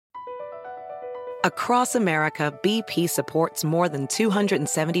Across America, BP supports more than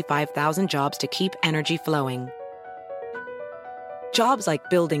 275,000 jobs to keep energy flowing. Jobs like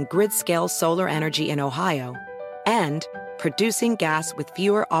building grid-scale solar energy in Ohio and producing gas with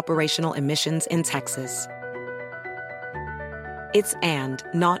fewer operational emissions in Texas. It's and,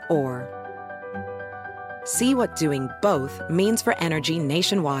 not or. See what doing both means for energy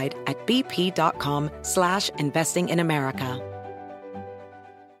nationwide at bp.com/investing in America.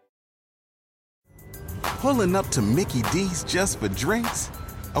 Pulling up to Mickey D's just for drinks?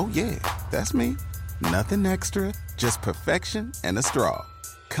 Oh yeah, that's me. Nothing extra, just perfection and a straw.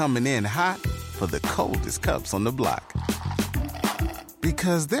 Coming in hot for the coldest cups on the block.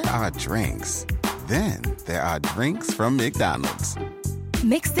 Because there are drinks. Then there are drinks from McDonald's.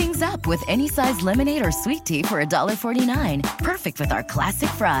 Mix things up with any size lemonade or sweet tea for $1.49. Perfect with our classic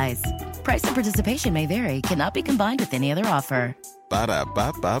fries. Price and participation may vary. Cannot be combined with any other offer.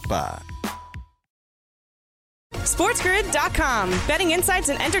 Ba-da-ba-ba-ba. SportsGrid.com. Betting insights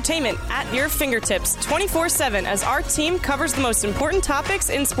and entertainment at your fingertips 24/7 as our team covers the most important topics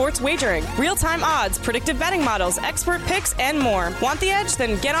in sports wagering. Real-time odds, predictive betting models, expert picks, and more. Want the edge?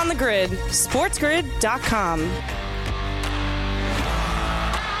 Then get on the grid. SportsGrid.com.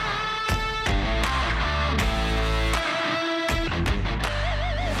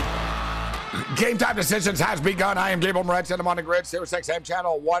 Game Time Decisions has begun. I am Gabriel Moretz, and I'm on the grid. SiriusXM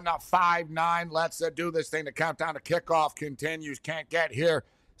channel 159. Let's do this thing. The countdown to kickoff continues. Can't get here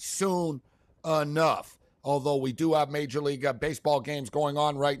soon enough. Although we do have Major League Baseball games going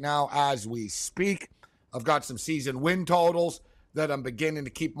on right now as we speak. I've got some season win totals that I'm beginning to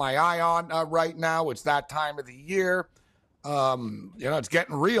keep my eye on right now. It's that time of the year. It's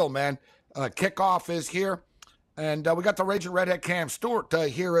getting real, man. Kickoff is here. And we got the Raging Redhead Cam Stewart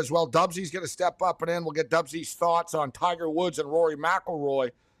here as well. Dubsy's going to step up, and then we'll get Dubsy's thoughts on Tiger Woods and Rory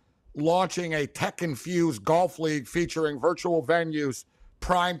McIlroy launching a tech-infused golf league featuring virtual venues,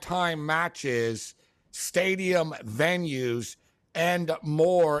 primetime matches, stadium venues, and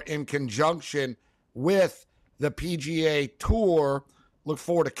more in conjunction with the PGA Tour. Look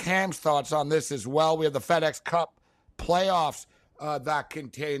forward to Cam's thoughts on this as well. We have the FedEx Cup playoffs that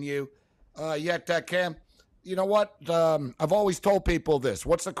continue. Cam, you know what? I've always told people this.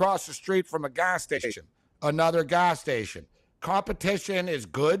 What's across the street from a gas station? Another gas station. Competition is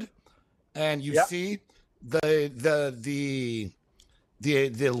good, and you see the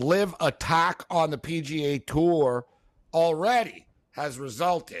live attack on the PGA Tour already has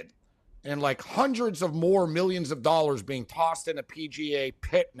resulted in like hundreds of more millions of dollars being tossed in a PGA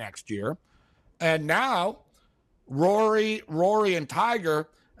pit next year. And now Rory and Tiger.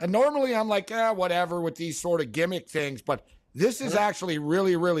 And normally I'm like, whatever with these sort of gimmick things. But this is actually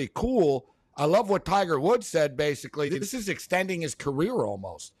really, really cool. I love what Tiger Woods said, basically. This is extending his career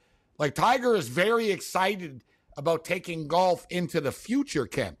almost. Like, Tiger is very excited about taking golf into the future,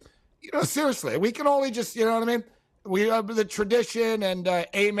 Ken. Seriously, we can only just, you know what I mean? We have the tradition and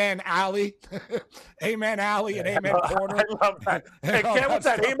Amen Alley. Amen Alley and Amen Corner. I love that. Hey, Ken, what's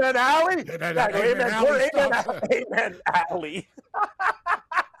that? Amen Alley? Amen Alley.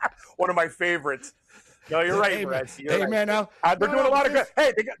 One of my favorites. No, you're right, Brett. Amen. Right. They're doing a lot of good.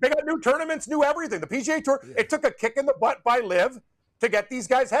 Hey, they got new tournaments, new everything. The PGA Tour, it took a kick in the butt by Liv to get these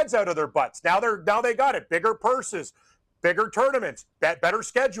guys' heads out of their butts. Now they got it. Bigger purses, bigger tournaments, better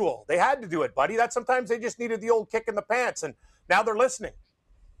schedule. They had to do it, buddy. That sometimes they just needed the old kick in the pants, and now they're listening.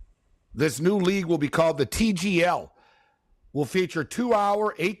 This new league will be called the TGL. Will feature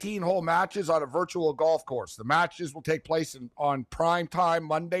 2-hour, 18-hole matches on a virtual golf course. The matches will take place on prime time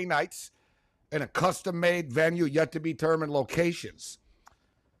Monday nights in a custom-made venue yet to be determined locations.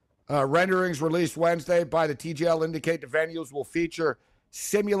 Renderings released Wednesday by the TGL indicate the venues will feature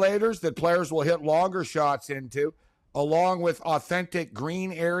simulators that players will hit longer shots into, along with authentic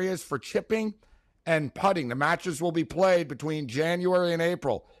green areas for chipping and putting. The matches will be played between January and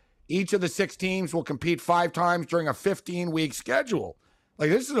April. Each of the 6 teams will compete 5 times during a 15-week schedule. Like,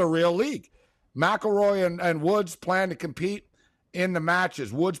 this is a real league. McIlroy and Woods plan to compete in the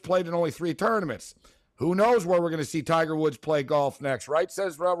matches. Woods played in only 3 tournaments. Who knows where we're going to see Tiger Woods play golf next, right?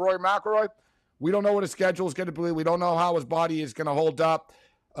 Says Rory McIlroy. We don't know what his schedule is going to be. We don't know how his body is going to hold up.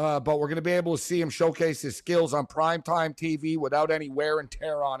 But we're going to be able to see him showcase his skills on primetime TV without any wear and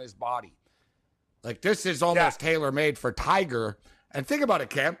tear on his body. Like, this is almost tailor-made for Tiger. And think about it,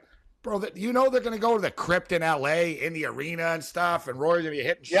 Cam. Bro, they're going to go to the Crypt in L.A. in the arena and stuff, and Rory's going to be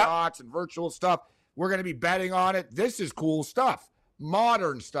hitting shots and virtual stuff. We're going to be betting on it. This is cool stuff.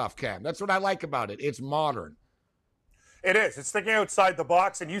 Modern stuff, Cam. That's what I like about it. It's modern. It is. It's thinking outside the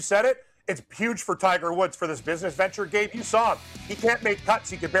box, and you said it. It's huge for Tiger Woods for this business venture, Gabe. You saw him. He can't make cuts.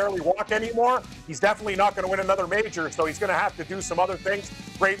 He can barely walk anymore. He's definitely not going to win another major, so he's going to have to do some other things.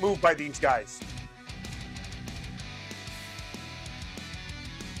 Great move by these guys.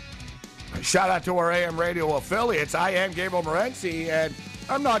 Shout out to our AM radio affiliates. I am Gabriel Morency, and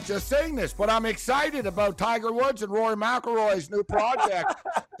I'm not just saying this, but I'm excited about Tiger Woods and Rory McIlroy's new project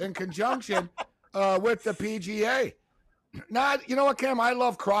in conjunction with the PGA. Now, you know what, Cam? I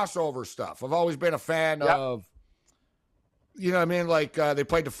love crossover stuff. I've always been a fan of, you know what I mean? Like they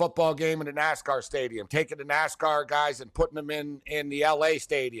played the football game in the NASCAR stadium, taking the NASCAR guys and putting them in the LA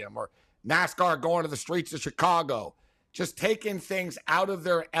stadium, or NASCAR going to the streets of Chicago, just taking things out of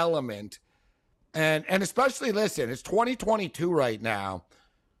their element. And especially, listen, it's 2022 right now.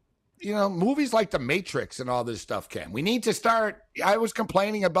 You know, movies like The Matrix and all this stuff, Cam. We need to start. I was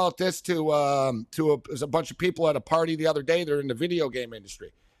complaining about this to a bunch of people at a party the other day. They're in the video game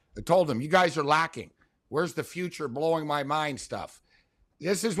industry. I told them, you guys are lacking. Where's the future blowing my mind stuff?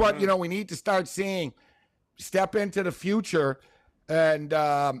 This is what, we need to start seeing. Step into the future. And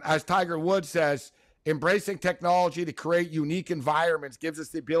as Tiger Woods says, embracing technology to create unique environments gives us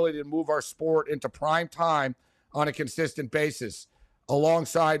the ability to move our sport into prime time on a consistent basis,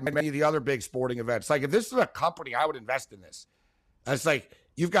 alongside many of the other big sporting events. Like, if this is a company, I would invest in this. It's like,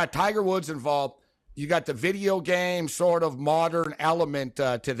 you've got Tiger Woods involved. You got the video game sort of modern element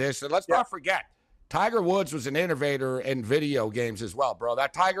to this. And let's not forget, Tiger Woods was an innovator in video games as well, bro.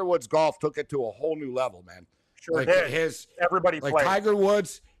 That Tiger Woods golf took it to a whole new level, man. Sure did. Everybody plays. Tiger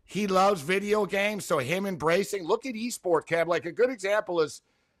Woods, he loves video games, so him embracing. Look at eSport, Cam. Like, a good example is,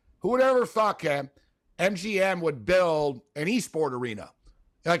 who would ever thought, Cam, MGM would build an eSport arena,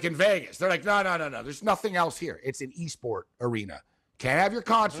 like in Vegas. They're like, no. There's nothing else here. It's an eSport arena. Can't have your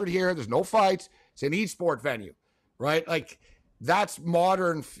concert here. There's no fights. It's an eSport venue, right? Like, that's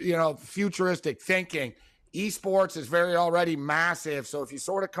modern, futuristic thinking. Esports is very already massive. So if you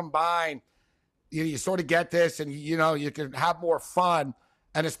sort of combine, you sort of get this, and, you can have more fun.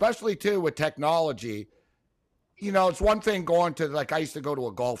 And especially, too, with technology, it's one thing going to, like, I used to go to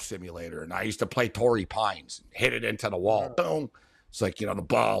a golf simulator, and I used to play Torrey Pines, hit it into the wall. Boom. It's like, the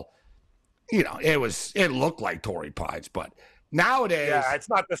ball, it looked like Torrey Pines. But nowadays, it's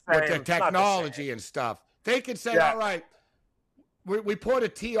not the same. With the technology and stuff, they can say, all right, we put a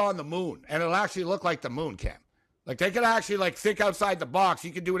tee on the moon, and it'll actually look like the moon, Cam. Like, they can actually, like, think outside the box.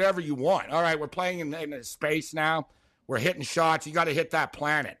 You can do whatever you want. All right, we're playing in space now. We're hitting shots. You got to hit that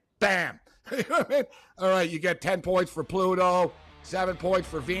planet. Bam. You know what I mean? All right, you get 10 points for Pluto, 7 points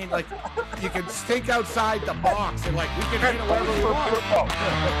for Venus. Like, you can think outside the box, and, like, we can hit it wherever we want.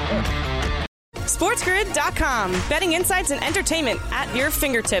 SportsGrid.com. Betting insights and entertainment at your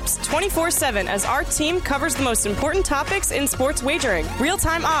fingertips 24/7 as our team covers the most important topics in sports wagering.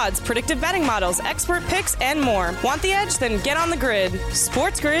 Real-time odds, predictive betting models, expert picks, and more. Want the edge? Then get on the grid.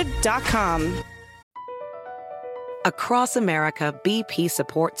 SportsGrid.com. Across America, BP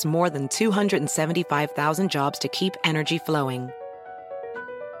supports more than 275,000 jobs to keep energy flowing.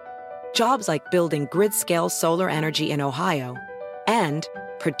 Jobs like building grid-scale solar energy in Ohio and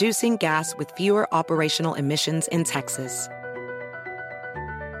producing gas with fewer operational emissions in Texas.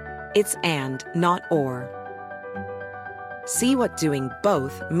 It's and, not or. See what doing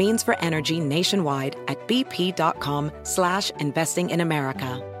both means for energy nationwide at bp.com/investing in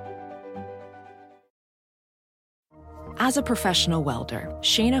America. As a professional welder,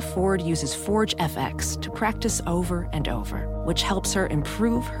 Shayna Ford uses Forge FX to practice over and over, which helps her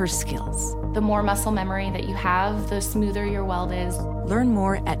improve her skills. The more muscle memory that you have, the smoother your weld is. Learn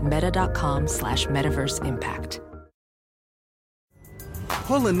more at meta.com/metaverse impact.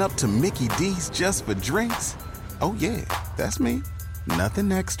 Pulling up to Mickey D's just for drinks? Oh yeah, that's me.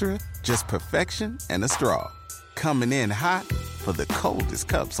 Nothing extra, just perfection and a straw. Coming in hot for the coldest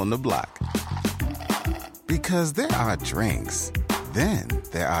cups on the block. Because there are drinks. Then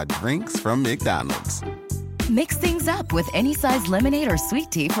there are drinks from McDonald's. Mix things up with any size lemonade or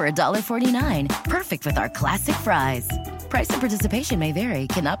sweet tea for $1.49. Perfect with our classic fries. Price and participation may vary.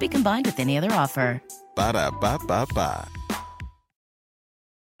 Cannot be combined with any other offer. Ba-da-ba-ba-ba.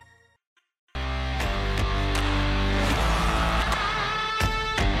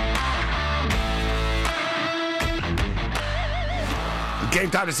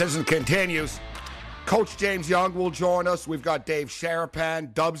 Game Time Decision continues. Coach James Young will join us. We've got Dave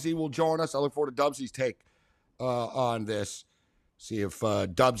Sharapan. Dubsy will join us. I look forward to Dubsy's take on this. See if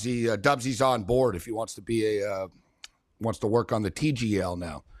Dubsy's on board, if he wants to wants to work on the TGL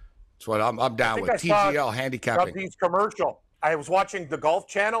now. That's what I'm down with. TGL handicapping. Dubsy's commercial. I was watching the Golf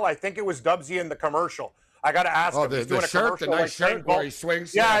Channel. I think it was Dubsy in the commercial. I got to ask him. He's doing the shirt, the nice shirt where he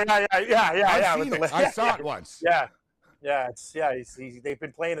swings. Yeah. I've seen it. I saw it once. They've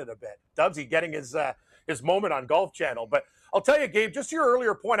been playing it a bit. Dubsy getting his moment on Golf Channel. But I'll tell you, Gabe, just to your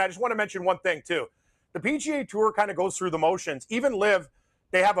earlier point, I just want to mention one thing too. The PGA Tour kind of goes through the motions. Even LIV,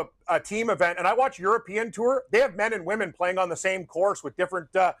 they have a team event, and I watch European Tour. They have men and women playing on the same course with different,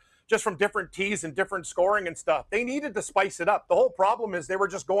 just from different tees and different scoring and stuff. They needed to spice it up. The whole problem is they were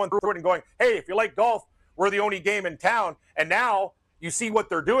just going through it and going, hey, if you like golf, we're the only game in town. And now you see what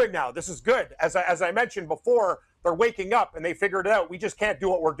they're doing now. This is good. As I mentioned before, they're waking up and they figured it out. We just can't do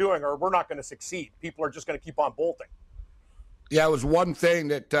what we're doing or we're not going to succeed. People are just going to keep on bolting. Yeah, it was one thing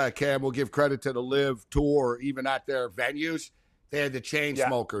that Cam will give credit to the LIV Tour, even at their venues. They had the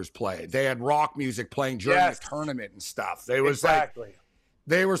Chainsmokers play. They had rock music playing during the tournament and stuff. They was like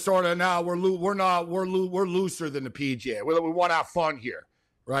they were sort of we're looser than the PGA. We want to have fun here,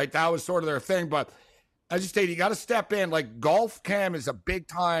 right? That was sort of their thing. But I just stated, you got to step in. Like golf, Cam, is a big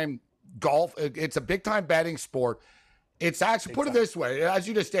time golf. It's a big time betting sport. It's actually put it this way, as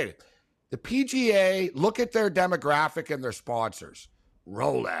you just stated. The PGA, look at their demographic and their sponsors,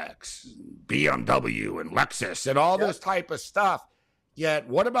 Rolex, BMW, and Lexus, and all this type of stuff. Yet,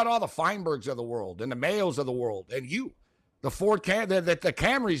 what about all the Feinbergs of the world and the Mayos of the world and you, the Ford the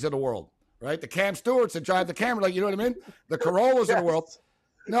Camrys of the world, right? The Cam Stewarts that drive the Camry, like, you know what I mean? The Corollas of the world.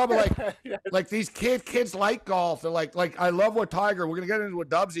 No, but like these kids like golf. They're like I love what Tiger. We're gonna get into a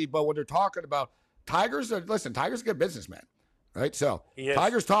Dubsy, but what they're talking about, Tiger's a good businessman. Right, so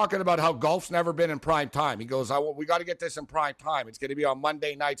Tiger's talking about how golf's never been in prime time. He goes, we got to get this in prime time. It's going to be on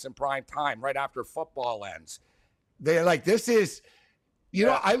Monday nights in prime time, right after football ends. They're like, this is,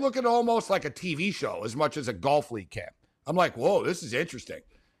 know, I look at it almost like a TV show as much as a golf league camp. I'm like, whoa, this is interesting.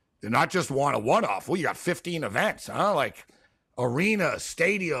 They're not just one-off. Well, you got 15 events, huh? Like arenas,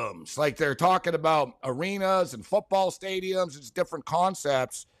 stadiums. Like they're talking about arenas and football stadiums. It's different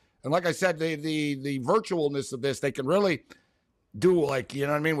concepts. And like I said, the virtualness of this, they can really do, like, you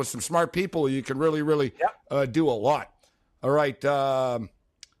know what I mean? With some smart people, you can really do a lot. All right.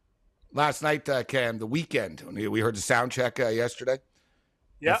 Last night, Cam, the weekend, we heard the sound check yesterday.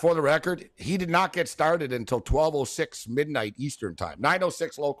 Yeah. For the record, he did not get started until 12:06 midnight Eastern time,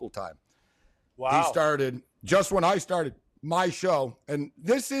 9:06 local time. Wow. He started just when I started my show. And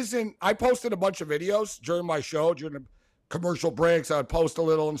this isn't, I posted a bunch of videos during my show, during the commercial breaks. I would post a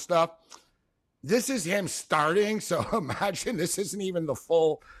little and stuff. This is him starting, so imagine this isn't even the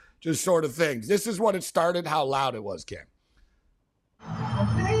full just sort of thing. This is what it started, how loud it was, Cam.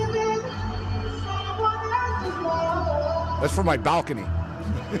 That's from my balcony.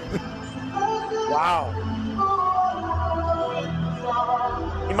 Wow.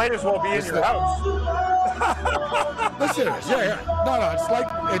 He might as well be in your house. Listen to this. Yeah. No,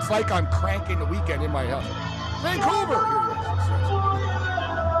 it's like I'm cranking the weekend in my house. Vancouver.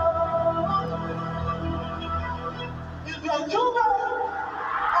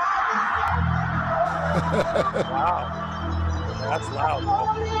 Wow. That's loud, man.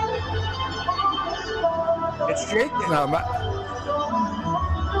 It's shaking. No,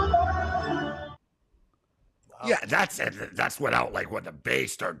 yeah, that's it. That's without like when the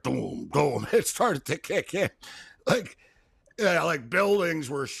bass started boom. It started to kick in. Like buildings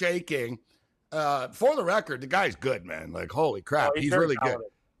were shaking. For the record, the guy's good, man. Like, holy crap, he's really good.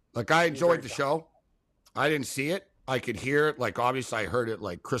 Like, I enjoyed the show. I didn't see it. I could hear it. Like, obviously, I heard it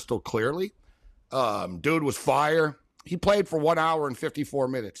like crystal clearly. Dude was fire. He played for 1 hour and 54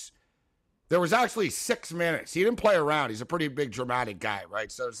 minutes. There was actually 6 minutes. He didn't play around. He's a pretty big dramatic guy,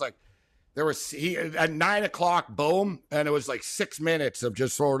 right? So it's like at 9 o'clock, boom, and it was like 6 minutes of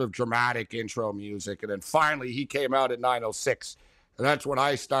just sort of dramatic intro music. And then finally he came out at 9:06. And that's when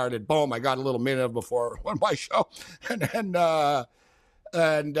I started. Boom, I got a little minute before my show. And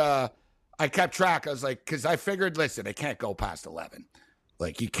I kept track. I was like, because I figured, listen, it can't go past 11.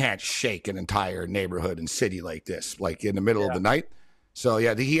 Like, you can't shake an entire neighborhood and city like this, like in the middle of the night. So,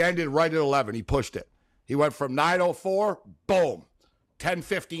 yeah, he ended right at 11. He pushed it. He went from 9:04, boom,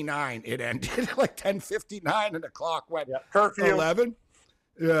 10:59. It ended like 10:59, and the clock went curfew 11.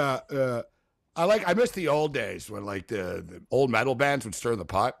 Yeah. I miss the old days when, like, the old metal bands would stir the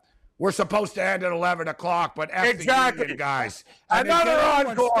pot. We're supposed to end at 11 o'clock, but exactly, the guys. Another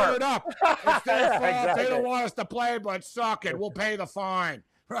encore. Stir it up. It's their fault. They don't want us to play, but suck it. We'll pay the fine.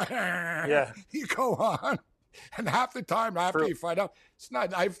 Yeah. You go on. And half the time after you find out, it's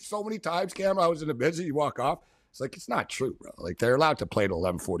not. I've so many times, Cam, I was in a busy, you walk off. It's like, it's not true, bro. Like, they're allowed to play till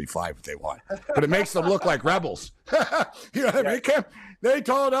 11:45 if they want. But it makes them look like rebels. You know what I mean, Cam? They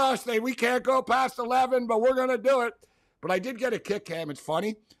told us we can't go past 11, but we're going to do it. But I did get a kick, Cam. It's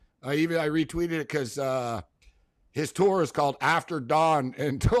funny. I retweeted it because his tour is called After Dawn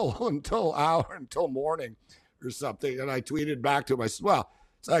until morning or something. And I tweeted back to him. I said, well,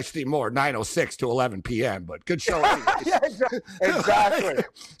 it's actually more 9:06 to 11 p.m., but good show. Yeah, exactly.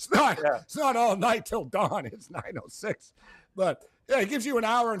 It's not all night till dawn. It's 9:06. But yeah, it gives you an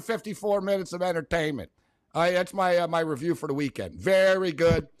hour and 54 minutes of entertainment. That's my review for the weekend. Very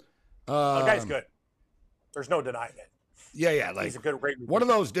good. The guy's good. There's no denying it. Yeah. Like, he's a good rate. One of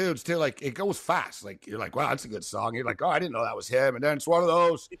those dudes too. Like, it goes fast. Like, you're like, wow, that's a good song. You're like, oh, I didn't know that was him. And then it's one of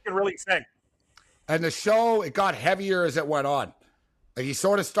those. He can really sing. And the show, it got heavier as it went on. Like, he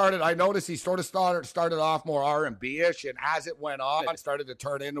sort of started. I noticed he sort of started off more R&B-ish, and as it went on, it started to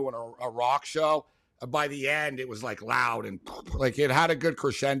turn into a rock show. By the end, it was like loud and like it had a good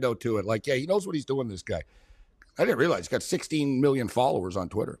crescendo to it. Like, yeah, he knows what he's doing, this guy. I didn't realize he's got 16 million followers on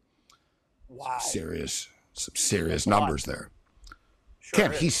Twitter. Wow. Some serious numbers there. Sure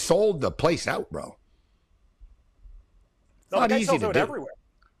Cam, he sold the place out, bro. Not easy to do. Everywhere.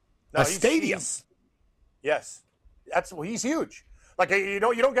 No, a stadium. Yes. He's huge. Like, you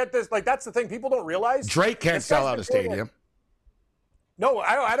don't get this. Like, that's the thing. People don't realize. Drake can't sell out a stadium. No,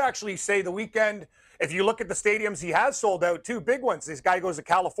 I'd actually say the Weeknd, if you look at the stadiums he has sold out, too, big ones. This guy goes to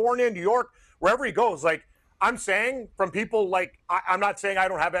California, New York, wherever he goes. Like, I'm saying from people, like, I'm not saying I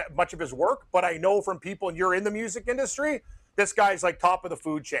don't have much of his work, but I know from people, and you're in the music industry, this guy's like top of the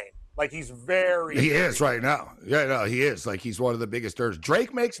food chain. Like, he's He is right now. Yeah, no, he is. Like, he's one of the biggest earners.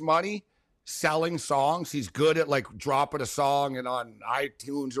 Drake makes money selling songs. He's good at, like, dropping a song and on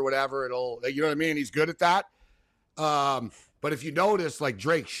iTunes or whatever, you know what I mean? He's good at that. But if you notice, like,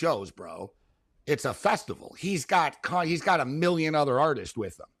 Drake's shows, bro, it's a festival. He's got a million other artists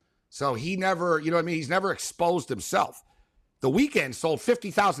with him. So he never, you know what I mean? He's never exposed himself. The Weeknd sold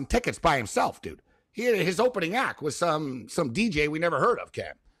 50,000 tickets by himself, dude. His opening act was some DJ we never heard of,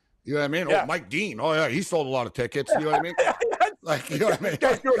 Cam. You know what I mean? Yeah. Oh, Mike Dean. Oh, yeah, he sold a lot of tickets. You know what I mean? Like, you know what I mean?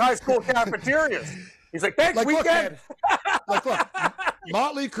 Guys doing high school cafeterias. He's like, thanks, Weeknd. Look,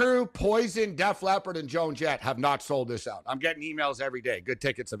 Motley Crue, Poison, Def Leppard, and Joan Jett have not sold this out. I'm getting emails every day. Good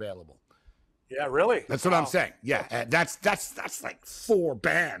tickets available. Yeah, really? That's what I'm saying. Yeah, that's like 4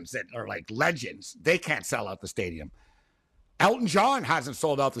 bands that are like legends. They can't sell out the stadium. Elton John hasn't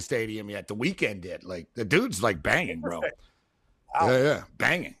sold out the stadium yet. The Weeknd did. Like, the dude's like banging, bro. Wow. Yeah,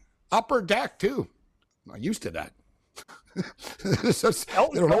 banging. Upper Deck too. I'm used to that. They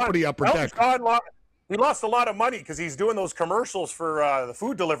don't open the Upper Deck. He lost a lot of money because he's doing those commercials for the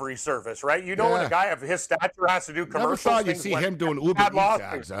food delivery service, right? You know, when a guy of his stature has to do commercials. Never thought you'd see him doing Uber Eats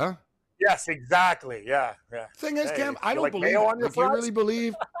ads, huh? Yes, exactly. Yeah. Thing is, Cam, I don't believe it. Like, do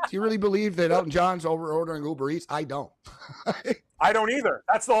you really believe that Elton John's ordering Uber Eats? I don't. I don't either.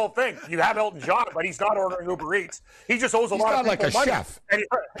 That's the whole thing. You have Elton John, but he's not ordering Uber Eats. He just owes a lot of people money. Chef.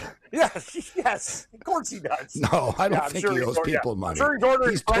 Yes, of course he does. No, I don't think he owes people money. I'm sure he's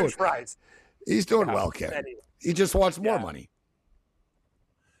ordering French fries. He's doing well, Cam. He just wants more money.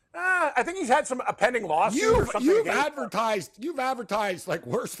 I think he's had a pending lawsuit or something. You've advertised like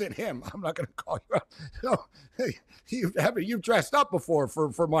worse than him. I'm not going to call you out. No, you've dressed up before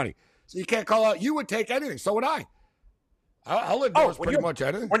for money, so you can't call out. You would take anything. So would I. I'll endorse pretty much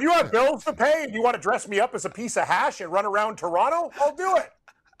anything. When you have bills to pay and you want to dress me up as a piece of hash and run around Toronto, I'll do it.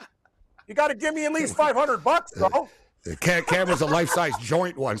 You got to give me at least $500, bro. Cam was a life-size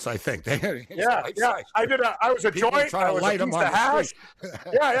joint once, I think. Yeah. I was a joint. I was a piece of hash.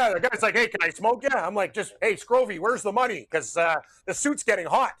 Yeah. The guy's like, hey, can I smoke? Yeah. I'm like, hey, Scrovy, where's the money? Because the suit's getting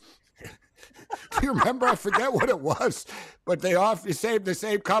hot. Do you remember? I forget what it was, but the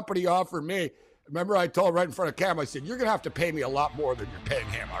same company offered me. Remember, I told right in front of Cam, I said, you're going to have to pay me a lot more than you're paying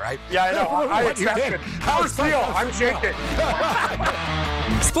him, all right? Yeah, I know. I accept it. First deal. I'm shaking.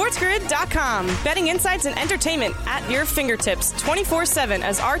 SportsGrid.com. Betting insights and entertainment at your fingertips 24/7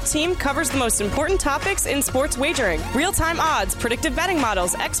 as our team covers the most important topics in sports wagering. Real-time odds, predictive betting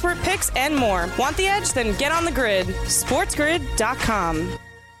models, expert picks, and more. Want the edge? Then get on the grid. SportsGrid.com.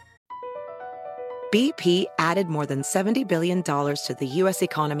 BP added more than $70 billion to the U.S.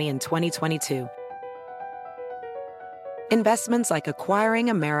 economy in 2022. Investments like acquiring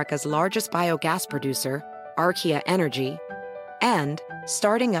America's largest biogas producer, Archaea Energy, and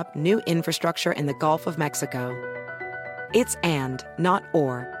starting up new infrastructure in the Gulf of Mexico. It's and, not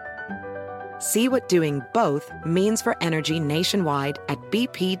or. See what doing both means for energy nationwide at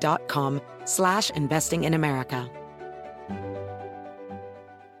bp.com/investing in America.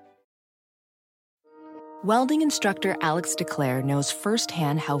 Welding instructor Alex DeClaire knows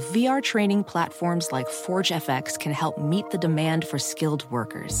firsthand how VR training platforms like ForgeFX can help meet the demand for skilled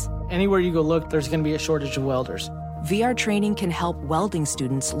workers. Anywhere you go look, there's going to be a shortage of welders. VR training can help welding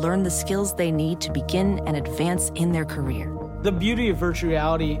students learn the skills they need to begin and advance in their career. The beauty of virtual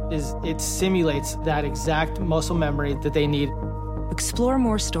reality is it simulates that exact muscle memory that they need. Explore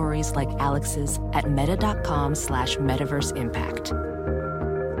more stories like Alex's at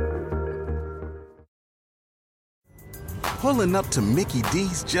meta.com/metaverseimpact. Pulling up to Mickey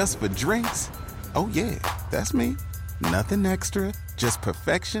D's just for drinks? Oh yeah, that's me. Nothing extra, just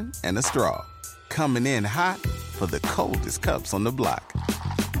perfection and a straw. Coming in hot for the coldest cups on the block.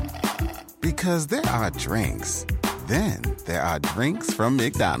 Because there are drinks. Then there are drinks from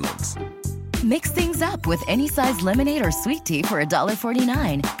McDonald's. Mix things up with any size lemonade or sweet tea for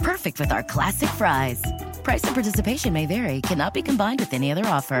 $1.49. Perfect with our classic fries. Price and participation may vary. Cannot be combined with any other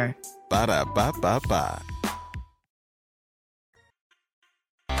offer. Ba-da-ba-ba-ba.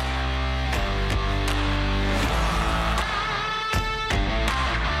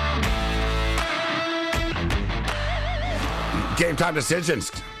 Game time decisions.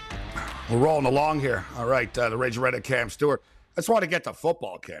 We're rolling along here. All right, the Raging Redhead Cam Stewart. I just want to get to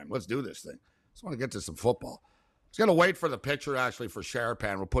football, Cam. Let's do this thing. Just want to get to some football. I was going to wait for the picture, actually, for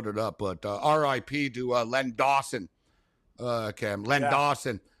Sharapan. We'll put it up. But R.I.P. to Len Dawson, Cam. Len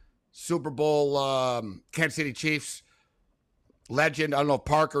Dawson, Super Bowl, Kansas City Chiefs legend. I don't know if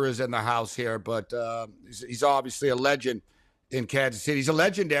Parker is in the house here, but he's obviously a legend in Kansas City. He's a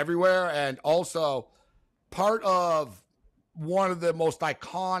legend everywhere, and also part of one of the most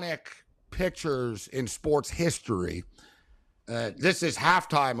iconic pictures in sports history. This is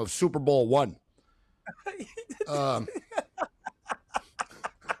halftime of Super Bowl I.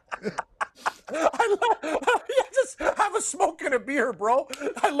 Just have a smoke and a beer, bro.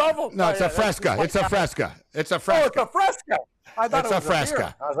 I love them. No, it's a Fresca. It's a Fresca. It's a Fresca. Oh, it's a Fresca. I thought it's it was a Fresca. A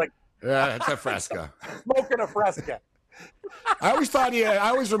beer. I was like, yeah, it's a Fresca. Smoking a Fresca. I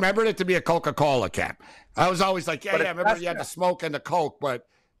always remembered it to be a Coca-Cola cap. I was always like, yeah, remember Fresca. You had the smoke and the Coke, but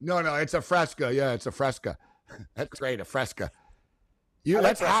no, it's a Fresca. Yeah, it's a Fresca. That's great, a Fresca.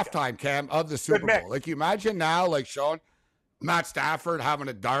 That's halftime, Cam, of the Super Bowl. Like, you imagine now, like, showing Matt Stafford having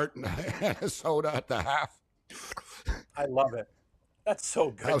a dart and a soda at the half. I love it. That's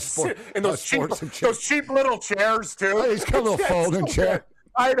so good. And those cheap little chairs, too. Oh, he's got a little folding chair.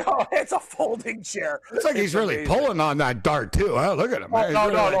 I know. It's a folding chair. It's like he's really pulling on that dart, too. Oh, look at him. Oh,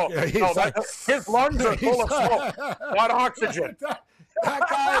 no. His lungs are full of smoke, not oxygen. That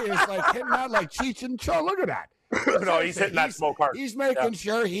guy is like hitting that like Cheech and Chong. Look at that. No, he's hitting that smoke hard. He's making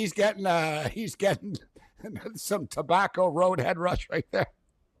sure he's getting some tobacco roadhead rush right there.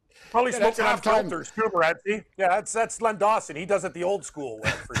 Probably smoking on filters too, Morency. Yeah, that's Len Dawson. He does it the old school way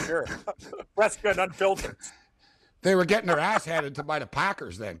for sure. Fresca and unfiltered. They were getting their ass handed to by the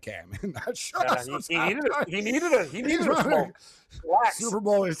Packers then, Cam. He needed a smoke. Relax. Super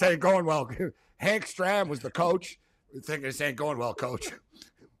Bowl is saying going well. Hank Stram was the coach. We're thinking it's ain't going well, coach.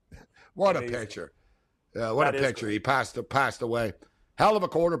 What amazing. A picture. Yeah, what that a picture. Cool. He passed away. Hell of a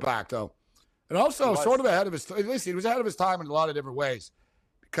quarterback, though. And also sort of ahead of his time. Listen, he was ahead of his time in a lot of different ways.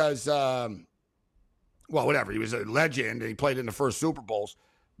 Because, whatever. He was a legend, and he played in the first Super Bowls.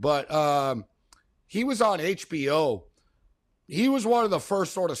 But he was on HBO. He was one of the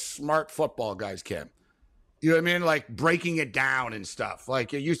first sort of smart football guys, Kim. You know what I mean? Like breaking it down and stuff.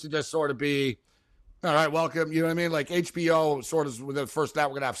 Like it used to just sort of be, all right, welcome. You know what I mean? Like HBO sort of was the first that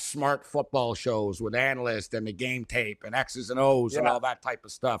we're going to have smart football shows with analysts and the game tape and X's and O's and all that type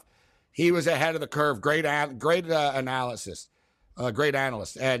of stuff. He was ahead of the curve. Great analysis. Great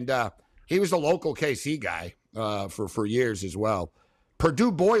analyst. And he was a local KC guy for years as well.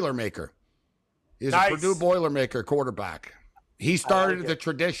 Purdue Boilermaker. He's a Purdue Boilermaker quarterback. He started the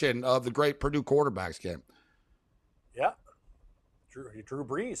tradition of the great Purdue quarterbacks, Kim. Yeah. Drew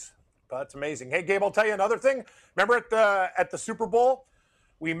Brees. That's amazing. Hey, Gabe, I'll tell you another thing. Remember at the Super Bowl,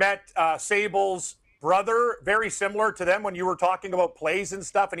 we met Sable's brother, very similar to them when you were talking about plays and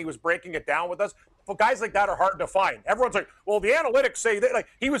stuff, and he was breaking it down with us. But guys like that are hard to find. Everyone's like, well, the analytics say that. Like,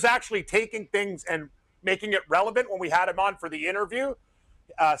 he was actually taking things and making it relevant when we had him on for the interview.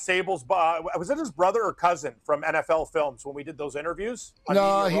 Sable's, was it his brother or cousin from NFL Films when we did those interviews?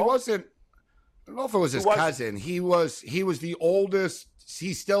 No, he wasn't. I don't know if it was his cousin. He was the oldest.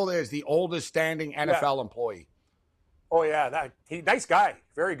 He still is the oldest standing NFL employee. Oh yeah, nice guy,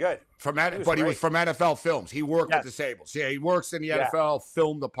 very good. He was from NFL Films. He worked with the Sables. Yeah, he works in the NFL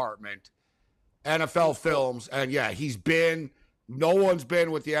film department. NFL Films, and he's been. No one's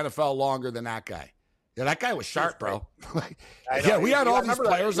been with the NFL longer than that guy. Yeah, that guy was sharp, bro. We had all these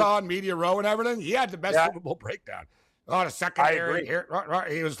players on Media Row and everything. He had the best Super Bowl breakdown. Oh, the secondary here.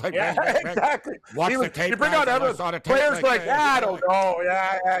 He was like, exactly. Watch the tape. You bring out evidence. Players like, I don't know.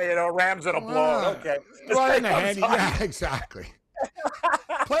 Yeah, Rams in a blowout. Okay. Right in the handy. Yeah, exactly.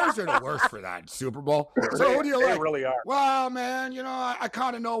 Players are the worst for that Super Bowl. So who do you like? They really are. Well, man, I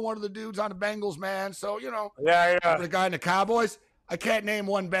kind of know one of the dudes on the Bengals, man. So, Yeah. The guy in the Cowboys, I can't name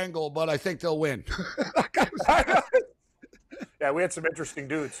one Bengal, but I think they'll win. Yeah, we had some interesting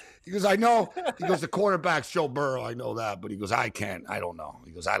dudes. He goes, I know. He goes, the quarterback's Joe Burrow. I know that. But he goes, I can't. I don't know.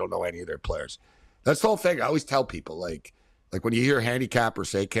 He goes, I don't know any of their players. That's the whole thing. I always tell people, like when you hear handicappers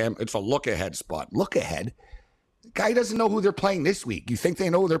say, Cam, it's a look-ahead spot. Look ahead? The guy doesn't know who they're playing this week. You think they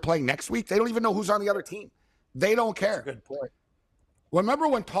know who they're playing next week? They don't even know who's on the other team. They don't care. That's a good point. Remember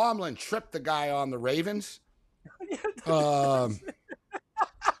when Tomlin tripped the guy on the Ravens?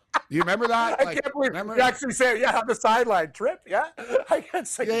 You remember that? I can't believe you actually say, on the sideline trip. Yeah. I can't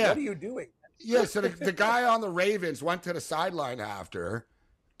say, what are you doing? Yeah, so the guy on the Ravens went to the sideline after,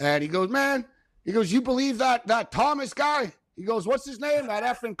 and he goes, man, you believe that Thomas guy? He goes, what's his name? That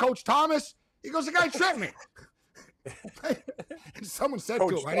effing Coach Thomas? He goes, the guy tripped me. And someone said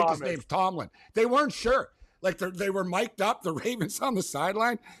Coach to him, I think his name's Tomlin. They weren't sure. Like they were mic'd up, the Ravens on the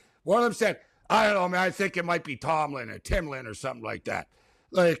sideline. One of them said, I don't know, man, I think it might be Tomlin or Timlin or something like that.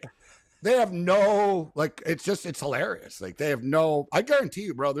 Like, they have no, it's hilarious. Like, they have no, I guarantee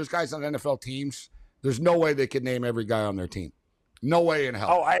you, bro, there's guys on NFL teams. There's no way they could name every guy on their team. No way in hell.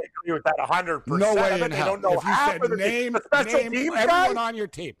 Oh, I agree with that 100%. No way in hell. Don't know if you said name everyone on your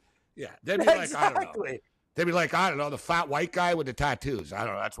team. Yeah, they'd be like, I don't know. They'd be like, I don't know, the fat white guy with the tattoos. I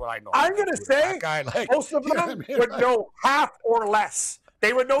don't know. That's what I know. I'm going to say most of them would know half or less.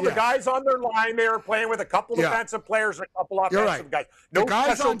 They would know the guys on their line they were playing with, a couple of defensive players, a couple of offensive guys. No, the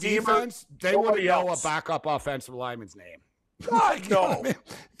guys on defense, they wouldn't know a backup offensive lineman's name. God, no.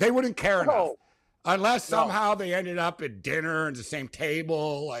 They wouldn't care enough. Unless somehow they ended up at dinner and the same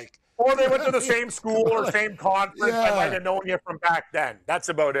table. Or they went to the same school or same conference. I might have known you from back then. That's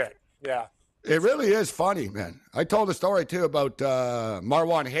about it. Yeah. It really is funny, man. I told a story, too, about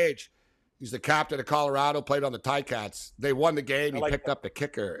Marwan Hage. He's the captain of Colorado, played on the Ticats. They won the game. He picked up the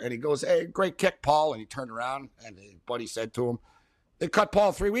kicker. And he goes, hey, great kick, Paul. And he turned around, and his buddy said to him, they cut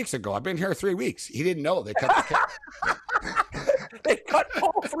Paul 3 weeks ago. I've been here 3 weeks. He didn't know they cut the kick. They cut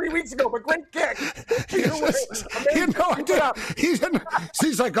Paul 3 weeks ago, but great kick. He had no idea.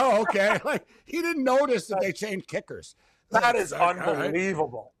 He's like, oh, okay. He didn't notice that they changed kickers. That is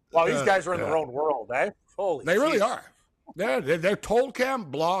unbelievable. Wow, these guys are in their own world, eh? Holy They really are. They're told, Cam,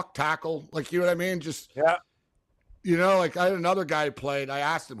 block, tackle. You know what I mean? Just, I had another guy who played. I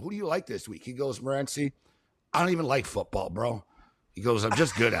asked him, who do you like this week? He goes, Morency, I don't even like football, bro. He goes, I'm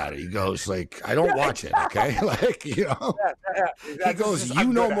just good at it. He goes, I don't watch it, okay? He goes,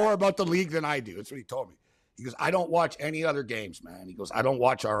 you know more about the league than I do. That's what he told me. He goes, I don't watch any other games, man. He goes, I don't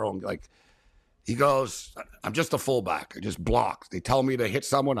watch our own, he goes, I'm just a fullback. I just block. They tell me to hit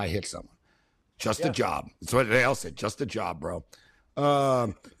someone, I hit someone. Just a job. That's what they all said. Just a job, bro.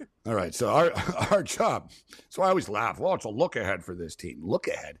 All right. So our job. So I always laugh. Well, it's a look ahead for this team. Look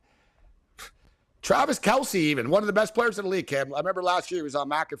ahead. Travis Kelce, even one of the best players in the league, Cam. I remember last year he was on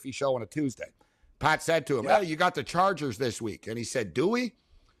McAfee show on a Tuesday. Pat said to him, hey, you got the Chargers this week. And he said, do we?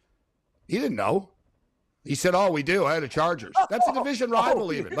 He didn't know. He said, oh, we do. I had the Chargers. That's a division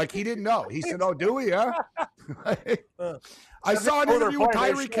rival even. He didn't know. He said, oh, do we? Yeah. I saw an interview with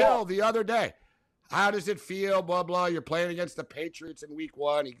Tyreek Hill the other day. How does it feel? Blah, blah. You're playing against the Patriots in week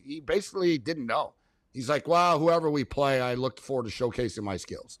 1. He basically didn't know. He's like, well, whoever we play, I look forward to showcasing my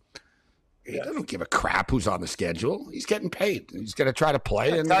skills. He doesn't give a crap who's on the schedule. He's getting paid. He's going to try to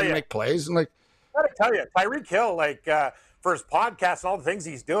play and make plays. And I got to tell you, Tyreek Hill, for his podcast and all the things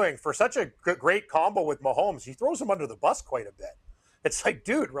he's doing, for such a great combo with Mahomes, he throws him under the bus quite a bit. It's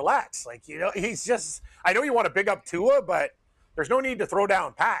dude, relax. He's just, I know you want to big up Tua, but there's no need to throw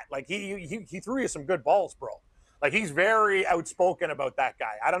down Pat. He threw you some good balls, bro. He's very outspoken about that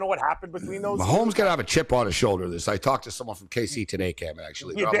guy. I don't know what happened between those. Mahomes got to have a chip on his shoulder. I talked to someone from KC today, Cam,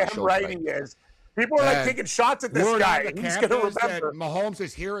 actually. You're damn right he is. People are taking shots at this guy. He's going to remember. Mahomes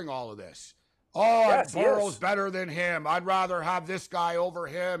is hearing all of this. Oh, Burrow's better than him. I'd rather have this guy over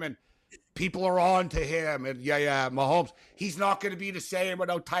him, and people are on to him. And Mahomes, he's not going to be the same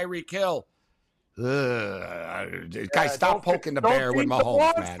without Tyreek Hill. Guy, stop poking the bear with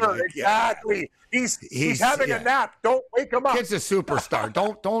Mahomes, man. Exactly. He's having a nap. Don't wake him up. Kid's a superstar.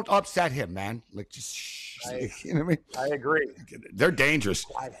 don't upset him, man. Just shh. You know what I mean? I agree. They're dangerous.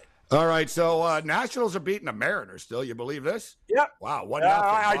 All right, so Nationals are beating the Mariners still. You believe this? Yeah. Wow, 1-0.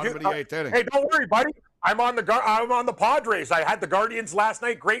 Bottom of the 8th inning. Hey, don't worry, buddy. I'm on the Padres. I had the Guardians last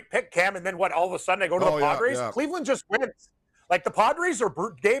night. Great pick, Cam. And then what? All of a sudden I go to the Padres. Yeah. Cleveland just wins. Like the Padres are,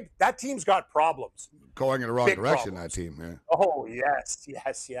 Gabe, that team's got problems. Going in the wrong direction, that team. Yeah. Oh, yes.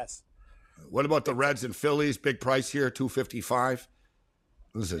 What about the Reds and Phillies? Big price here, $255.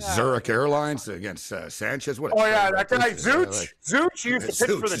 Was it Zurich Airlines against Sanchez? What? Oh, yeah, that guy, Zuch. Zuch used to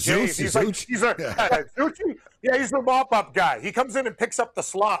pitch for the Jays. He's the mop-up guy. He comes in and picks up the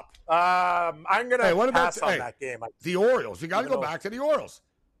slop. I'm going to pass on that game. The Orioles. You got to go back to the Orioles.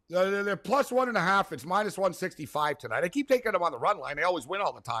 They're plus 1.5. It's minus 165 tonight. I keep taking them on the run line. They always win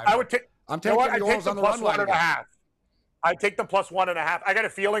all the time. I'm taking the Orioles on the run line. I take them plus 1.5. I got a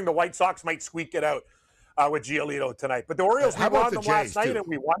feeling the White Sox might squeak it out with Giolito tonight. But the Orioles, we won them last night and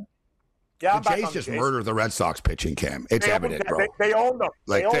we won. Yeah, the Jays just murdered the Red Sox pitching, Cam. It's evident, bro. They own them.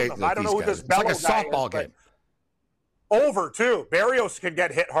 I don't know who this Bello guy is. It's like a softball game. Over, too. Barrios can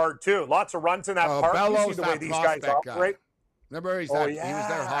get hit hard, too. Lots of runs in that park. Bello's you see the way these guys operate. Remember, he was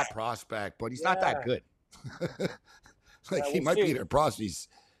their hot prospect, but he's not that good. He might be their prospect.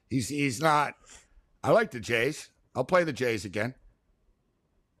 He's not. I like the Jays. I'll play the Jays again.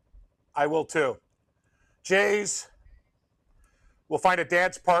 I will, too. Jays. We'll find a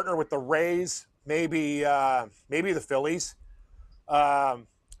dance partner with the Rays, maybe the Phillies.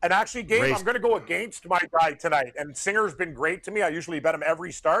 And actually, Gabe, I'm going to go against my guy tonight. And Singer's been great to me. I usually bet him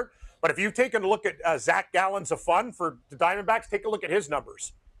every start. But if you've taken a look at Zach Gallen's of fun for the Diamondbacks, take a look at his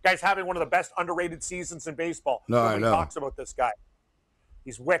numbers. Guy's having one of the best underrated seasons in baseball. Nobody talks about this guy.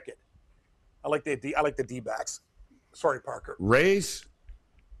 He's wicked. I like the D-backs. Sorry, Parker. Rays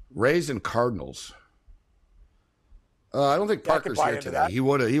and Cardinals. I don't think Parker's here today. He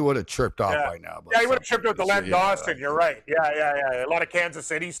would have chirped off by now. He would have chirped out the Len Dawson. You're right. Yeah. A lot of Kansas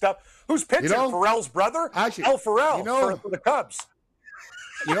City stuff. Who's pitching? Farrell's brother? Actually, El Farrell for the Cubs.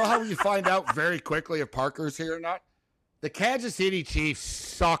 You know how you find out very quickly if Parker's here or not? The Kansas City Chiefs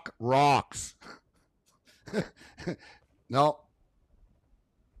suck rocks. No.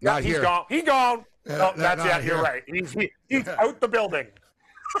 Not he's here. Gone. He gone. No, that's it. You're right. He's out the building.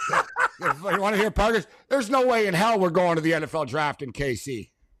 You want to hear Parker's? There's no way in hell we're going to the NFL draft in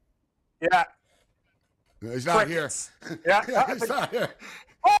KC. Yeah. He's not here. Yeah. He's not here.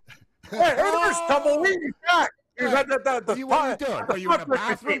 Oh, hey, there's Tumbleweed. He's back. What are you doing? Are you in the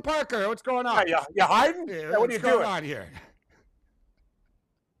bathroom, Parker? What's going on? You hiding? What are you doing? What's going on here?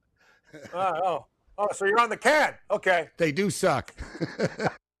 Oh, so you're on the can. Okay. They do suck.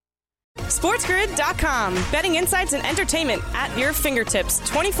 SportsGrid.com. Betting insights and entertainment at your fingertips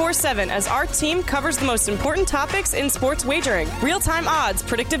 24/7 as our team covers the most important topics in sports wagering. Real-time odds,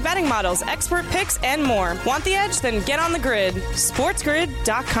 predictive betting models, expert picks, and more. Want the edge? Then get on the grid.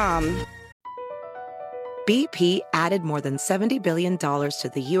 SportsGrid.com. BP added more than $70 billion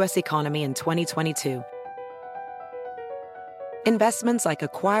to the U.S. economy in 2022. Investments like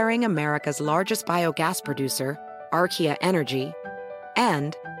acquiring America's largest biogas producer, Archaea Energy,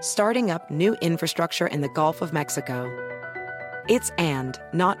 and starting up new infrastructure in the Gulf of Mexico. It's and,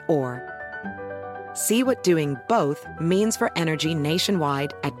 not or. See what doing both means for energy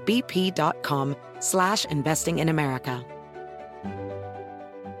nationwide at bp.com/investing in America.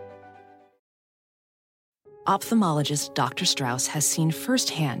 Ophthalmologist Dr. Strauss has seen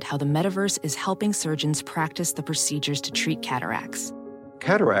firsthand how the metaverse is helping surgeons practice the procedures to treat cataracts.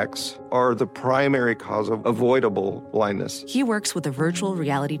 Cataracts are the primary cause of avoidable blindness. He works with a virtual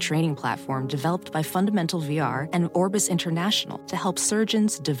reality training platform developed by Fundamental VR and Orbis International to help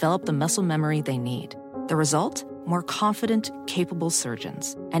surgeons develop the muscle memory they need. The result? More confident, capable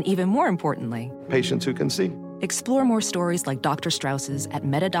surgeons. And even more importantly, patients who can see. Explore more stories like Dr. Strauss's at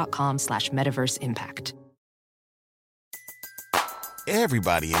meta.com/metaverseimpact.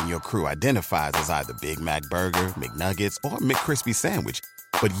 Everybody in your crew identifies as either Big Mac Burger, McNuggets, or McCrispy Sandwich.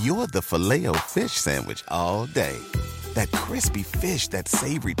 But you're the Filet-O-Fish Sandwich all day. That crispy fish, that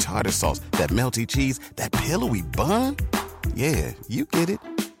savory tartar sauce, that melty cheese, that pillowy bun. Yeah, you get it.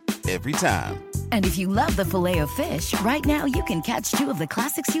 Every time. And if you love the Filet-O-Fish, right now you can catch two of the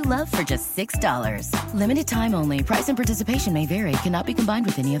classics you love for just $6. Limited time only. Price and participation may vary. Cannot be combined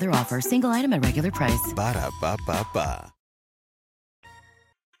with any other offer. Single item at regular price. Ba-da-ba-ba-ba.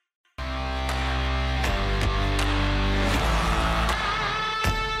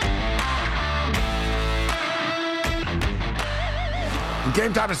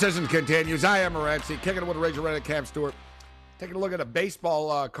 Game Time Decisions continues. I am Morency, kicking it with Rachel Reddick, Cam Stewart. Taking a look at a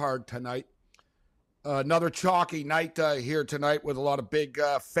baseball card tonight. Another chalky night here tonight with a lot of big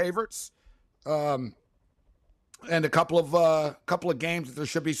favorites, and a couple of games that there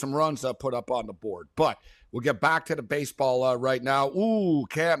should be some runs put up on the board. But We'll get back to the baseball right now. Ooh,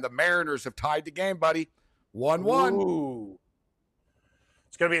 Cam, the Mariners have tied the game, buddy. 1-1. Ooh.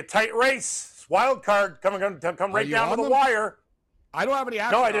 It's going to be a tight race. Wild card come right down to the wire. I don't have any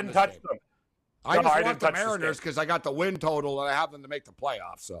action. No, I didn't touch them. I want the Mariners because I got the win total and I have them to make the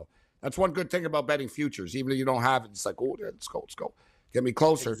playoffs. So that's one good thing about betting futures. Even if you don't have it, it's like, oh, let's go. Get me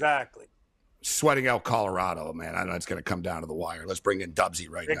closer. Exactly. Sweating out Colorado, man. I know it's going to come down to the wire. Let's bring in Dubsy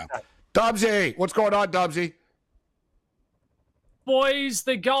right now. Dubsy, what's going on, Dubsy? Boys,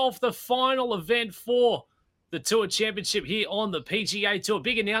 the final event for the Tour Championship here on the PGA Tour.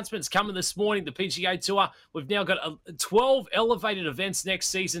 Big announcements coming this morning. The PGA Tour, we've now got 12 elevated events next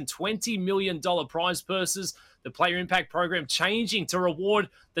season, $20 million prize purses. The Player Impact Program changing to reward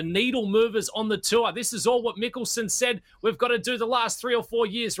the needle movers on the tour. This is all what Mickelson said we've got to do the last 3 or 4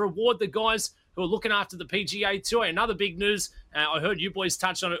 years, reward the guys who are looking after the PGA Tour. Another big news, I heard you boys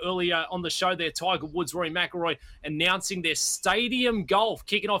touch on it earlier on the show there, Tiger Woods, Rory McIlroy announcing their Stadium Golf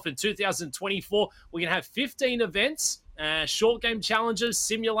kicking off in 2024. We're going to have 15 events, short game challenges,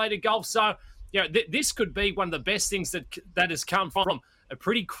 simulated golf. So, this could be one of the best things that has come from a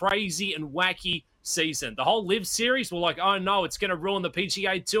pretty crazy and wacky season. The whole Live Series, we're like, oh no, it's going to ruin the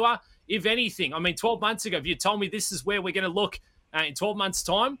PGA Tour. If anything, 12 months ago, if you told me this is where we're going to look in 12 months'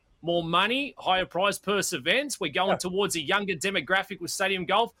 time, more money, higher prize purse events. We're going towards a younger demographic with Stadium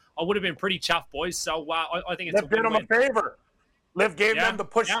Golf. I would have been pretty chuffed, boys. So I think it's Liv did them a favor. Liv gave them the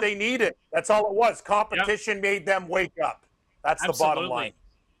push they needed. That's all it was. Competition made them wake up. That's the bottom line.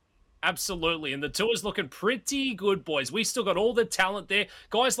 Absolutely. And the tour's looking pretty good, boys. We still got all the talent there.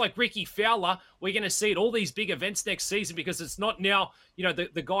 Guys like Ricky Fowler, we're going to see at all these big events next season because it's not now,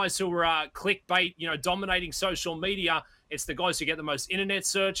 the guys who are clickbait, dominating social media. It's the guys who get the most internet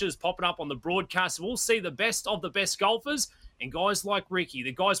searches popping up on the broadcast. We'll see the best of the best golfers and guys like Ricky,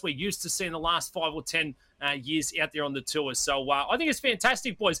 the guys we're used to seeing the last 5 or 10 years out there on the tour. So I think it's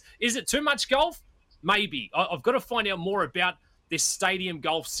fantastic, boys. Is it too much golf? Maybe. I've got to find out more about this Stadium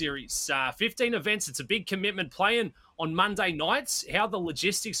Golf Series. 15 events. It's a big commitment playing on Monday nights. How the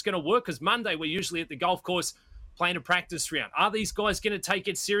logistics going to work? Because Monday we're usually at the golf course playing a practice round. Are these guys going to take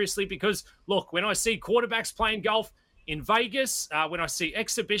it seriously? Because, look, when I see quarterbacks playing golf in Vegas, when I see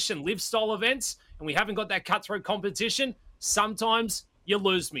exhibition live-style events, and we haven't got that cutthroat competition, sometimes you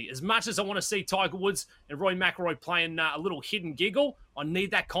lose me. As much as I want to see Tiger Woods and Rory McIlroy playing a little hidden giggle, I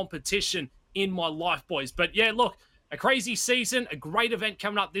need that competition in my life, boys. But, yeah, look, a crazy season, a great event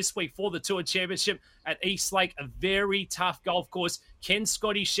coming up this week for the Tour Championship at East Lake, a very tough golf course. Can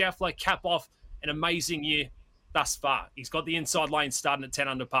Scotty Scheffler cap off an amazing year thus far? He's got the inside lane starting at 10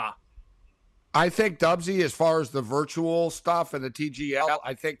 under par. I think, Dubsy, as far as the virtual stuff and the TGL,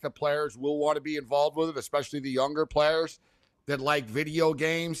 I think the players will want to be involved with it, especially the younger players that like video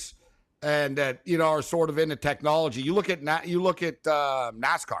games and that, are sort of into technology. You look at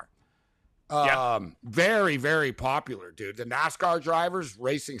NASCAR. Very, very popular, dude. The NASCAR drivers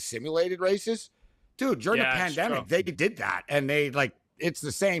racing simulated races. Dude, during the pandemic, they did that. And it's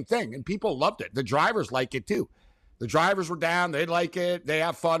the same thing. And people loved it. The drivers like it too. The drivers were down. They like it. They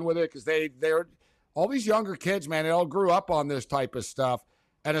have fun with it because they're all these younger kids, man. They all grew up on this type of stuff.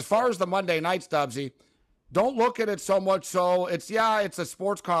 And as far as the Monday nights, Dubsy, don't look at it so much so it's a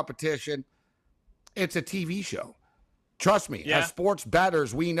sports competition. It's a TV show. Trust me, as sports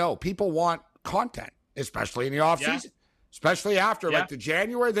bettors, we know people want content, especially in the offseason, especially after like the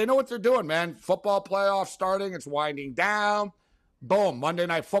January. They know what they're doing, man. Football playoffs starting. It's winding down. Boom. Monday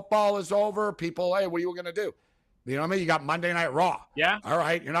Night Football is over. People, hey, what are you going to do? You know what I mean? You got Monday Night Raw. Yeah. All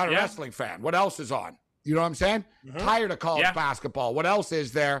right. You're not a wrestling fan. What else is on? You know what I'm saying? Mm-hmm. Tired of college basketball. What else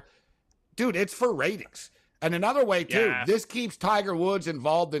is there? Dude, it's for ratings. And another way, too, this keeps Tiger Woods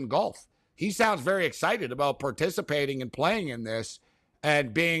involved in golf. He sounds very excited about participating and playing in this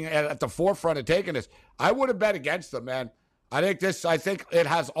and being at the forefront of taking this. I would have bet against them, man. I think it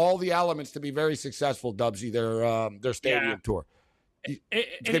has all the elements to be very successful, Dubsy, their stadium tour. It's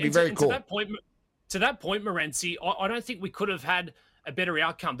going to be very cool. To that point, Morency, I don't think we could have had a better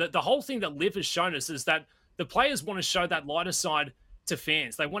outcome. The whole thing that Liv has shown us is that the players want to show that lighter side to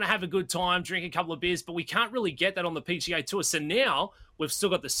fans. They want to have a good time, drink a couple of beers, but we can't really get that on the PGA Tour. So now we've still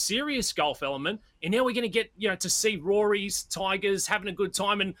got the serious golf element, and now we're going to get to see Rory's, Tigers having a good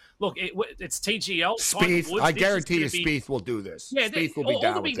time. And look, it's TGL. Spieth, I guarantee you, Spieth will do this. Yeah, Spieth will be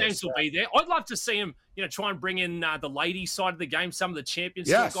down all the big names will be there. I'd love to see him, try and bring in the ladies' side of the game, some of the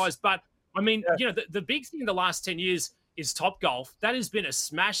championship guys. But I mean, the big thing in the last 10 years is Topgolf. That has been a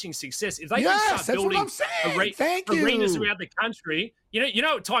smashing success. If they Yes, can start that's what building I'm saying. arenas around the country, you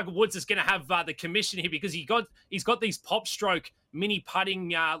know, Tiger Woods is going to have the commission here because he's got these Pop Stroke mini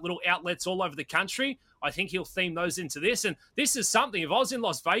putting little outlets all over the country. I think he'll theme those into this. And this is something. If I was in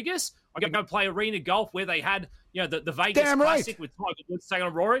Las Vegas, I'd go play arena golf where they had, you know, the Vegas Classic with Tiger Woods taking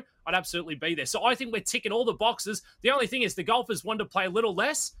on Rory. I'd absolutely be there. So I think we're ticking all the boxes. The only thing is the golfers want to play a little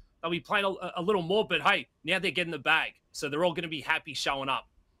less. They'll be playing a little more. But, hey, now they're getting the bag. So they're all going to be happy showing up.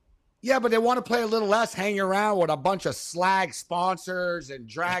 Yeah, but they want to play a little less, hang around with a bunch of slag sponsors and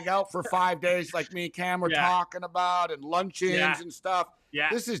drag out for 5 days like me and Cam were talking about and luncheons and stuff. Yeah.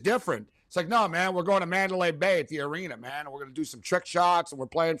 This is different. It's like, no, man, we're going to Mandalay Bay at the arena, man. And we're going to do some trick shots, and we're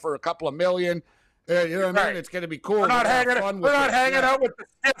playing for a couple of million. You know what I mean? It's going to be cool. We're not hanging out with the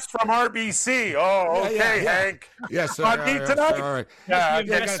stiffs from RBC. Oh, okay, Hank. Yes, sir. On me tonight? All right.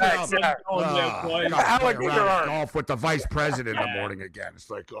 Golf with the vice president in the morning again. It's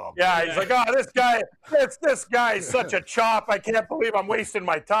like, oh. Yeah, he's like, oh, this guy is such a chop. I can't believe I'm wasting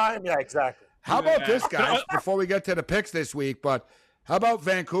my time. Yeah, exactly. How about this, guys, before we get to the picks this week, but how about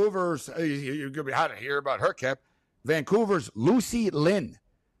Vancouver's, you're going to be how to hear about her, Kev. Vancouver's Lucy Lin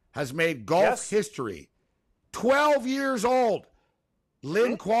has made golf history. 12 years old.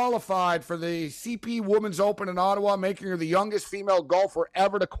 Lin qualified for the CP Women's Open in Ottawa, making her the youngest female golfer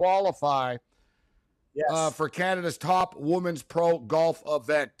ever to qualify for Canada's top women's pro golf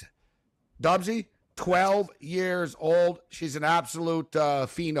event. Dubsy, 12 years old. She's an absolute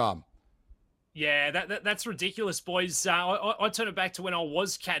phenom. Yeah, that's ridiculous, boys. I turn it back to when I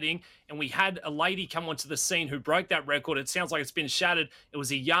was caddying, and we had a lady come onto the scene who broke that record. It sounds like it's been shattered. It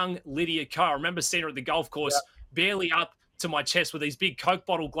was a young Lydia Ko. I remember seeing her at the golf course, barely up to my chest with these big Coke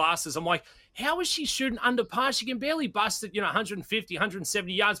bottle glasses. I'm like, how is she shooting under par? She can barely bust it, 150,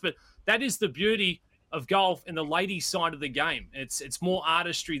 170 yards. But that is the beauty of golf and the ladies' side of the game. It's more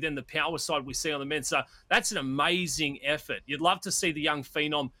artistry than the power side we see on the men. So that's an amazing effort. You'd love to see the young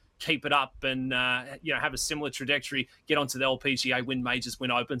phenom keep it up and have a similar trajectory, get onto the LPGA, win majors, win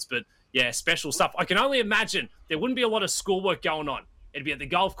opens. But yeah, special stuff. I can only imagine there wouldn't be a lot of schoolwork going on. It'd be at the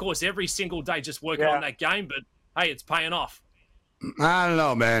golf course every single day just working on that game. But hey, it's paying off. I don't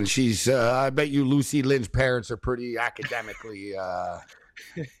know, man. She's I bet you Lucy Lin's parents are pretty academically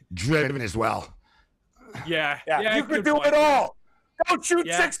driven as well. Yeah. You could do it all. Don't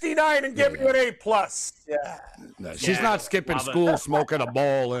shoot 69 and give me an A+. Yeah. No, she's not skipping school, smoking a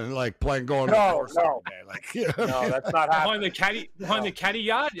bowl, and like going to the course. No, man. Like, no, that's not happening. Behind the caddy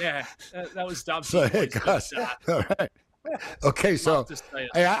yard? Yeah. That was dumb. So, hey, Gus, all right. Okay, so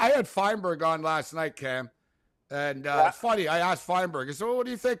hey, I had Feinberg on last night, Cam. And it's funny, I asked Feinberg, I said, well, what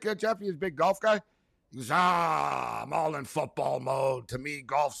do you think, Jeff? He's a big golf guy. He goes, I'm all in football mode. To me,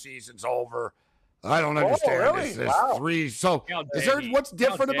 golf season's over. I don't understand this three. So what's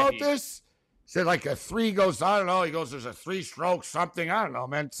different about this? He said like a three goes, I don't know. He goes, there's a 3-stroke something. I don't know,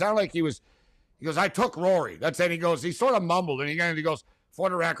 man. It sounded like he goes, I took Rory. That's it. He sort of mumbled and he goes, for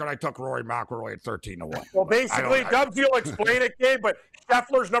the record, I took Rory McIlroy at 13-1. Well, basically, Dubs, you'll explain it, Gabe, but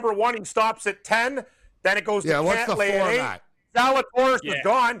Scheffler's number 1. He stops at 10. Then it goes to Cantlay at 8. Zalatoris is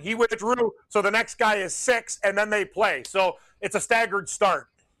gone. He withdrew. So the next guy is 6, and then they play. So it's a staggered start.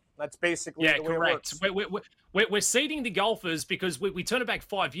 That's basically the way correct. it works. We're seeding the golfers because we turn it back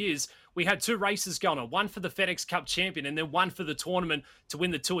 5 years. We had 2 races going on, one for the FedEx Cup champion and then one for the tournament to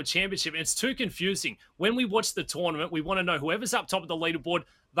win the Tour Championship. And it's too confusing. When we watch the tournament, we want to know whoever's up top of the leaderboard,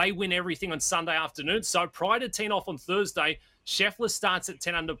 they win everything on Sunday afternoon. So prior to teeing off on Thursday, Scheffler starts at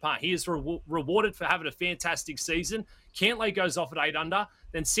 10 under par. He is rewarded for having a fantastic season. Cantlay goes off at 8 under.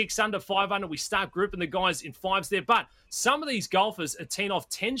 Then 6 under, 5 under. We start grouping the guys in 5s there. But some of these golfers are teeing off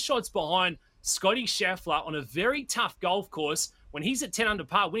 10 shots behind Scotty Scheffler on a very tough golf course. When he's at 10 under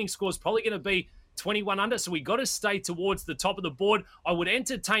par, winning score is probably going to be 21 under. So we got to stay towards the top of the board. I would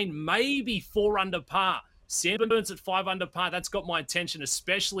entertain maybe 4 under par. Sam Burns at 5 under par. That's got my attention,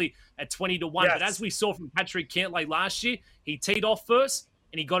 especially at 20-1. Yes. But as we saw from Patrick Cantlay last year, he teed off first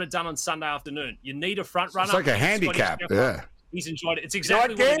and he got it done on Sunday afternoon. You need a front runner. It's like a handicap. Yeah. He's enjoyed it. It's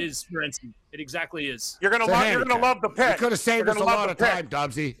exactly what it is, Renson. It exactly is. You're gonna love the pick. You could have saved us a lot of time,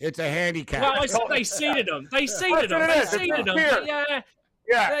 Dubsy. It's a handicap. Well, they seeded him. They seeded him. That's the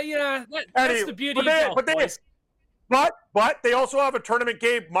beauty of golf. But they also have a tournament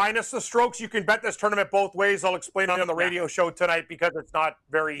game minus the strokes. You can bet this tournament both ways. I'll explain on the radio show tonight because it's not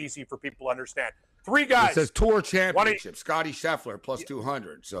very easy for people to understand. 3 guys. It says Tour Championship. Scotty Scheffler plus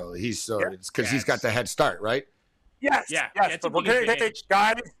 200. So it's because he's got the head start, right? Yes. But we're going to take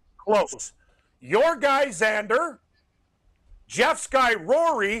guys close. Your guy, Xander, Jeff's guy,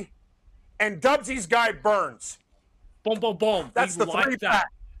 Rory, and Dubsy's guy, Burns. Boom, boom, boom. That's the like 3-pack.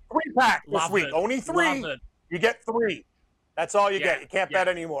 3-pack this week. Only 3. You get 3. That's all you get. You can't bet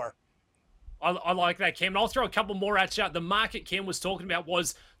anymore. I like that, Cam. And I'll throw a couple more at you. The market Cam was talking about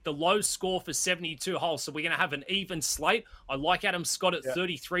was the low score for 72 holes. So we're going to have an even slate. I like Adam Scott at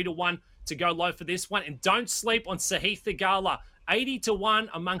 33-1 to go low for this one. And don't sleep on Sahith Theegala. 80-1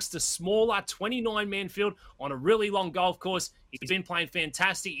 amongst a smaller 29-man field on a really long golf course. He's been playing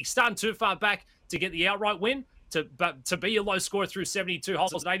fantastic. He's starting too far back to get the outright win. But to be a low scorer through 72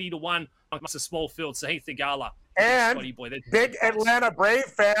 holes, 80-1 amongst a small field. Sahith Theegala. And big Atlanta Brave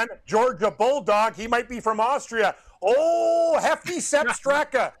fan, Georgia Bulldog. He might be from Austria. Oh, hefty Sepp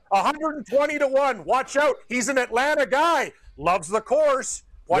Straka, 120-1. Watch out. He's an Atlanta guy. Loves the course.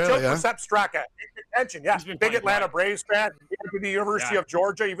 Watch out for Sepp Straka. Attention, big Atlanta Braves fan. He went to the University of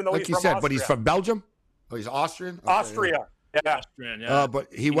Georgia, even though he's from Austria. But he's from Belgium? Oh, he's Austrian? Okay, Austria, Austrian, but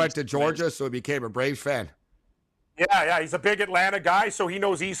he went to Georgia, so he became a Braves fan. Yeah, he's a big Atlanta guy, so he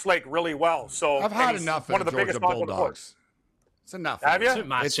knows East Lake really well. So I've had enough of the Georgia Bulldogs. It's enough. Have you?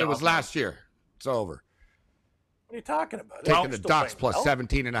 It was last year. It's over. What are you talking about? Taking the Ducks plus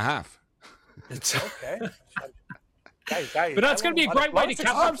 17.5. Okay. But that's going to be a great way to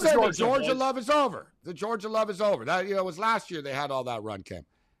cap I'm saying the Georgia love is over. The Georgia love is over. That it was last year they had all that run, Cam.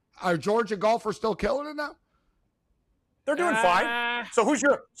 Are Georgia golfers still killing it now? They're doing fine. So who's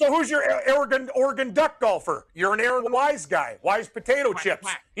your Oregon Duck golfer? You're an Aaron Wise guy. Wise potato chips.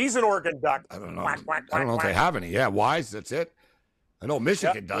 He's an Oregon Duck. I don't know. I don't know if they have any. Yeah, Wise. That's it. I know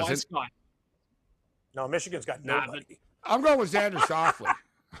Michigan doesn't. No, Michigan's got nobody. I'm going with Xander Schauffele.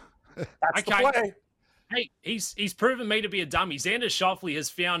 That's the play. Hey, he's proven me to be a dummy. Xander Schauffele has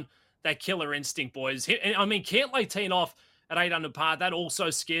found that killer instinct, boys. I mean, Cantlay teeing off at 8 under par. That also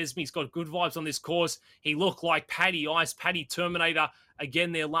scares me. He's got good vibes on this course. He looked like Paddy Ice, Paddy Terminator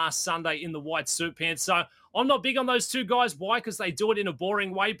again there last Sunday in the white suit pants. So I'm not big on those two guys. Why? Because they do it in a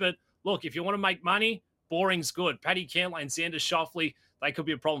boring way. But look, if you want to make money, boring's good. Paddy Cantlay and Xander Schauffele, they could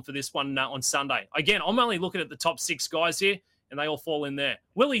be a problem for this one on Sunday. Again, I'm only looking at the top 6 guys here, and they all fall in there.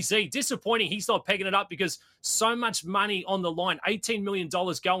 Willie Z, disappointing. He's not pegging it up because so much money on the line. $18 million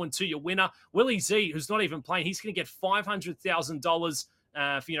going to your winner. Willie Z, who's not even playing, he's going to get $500,000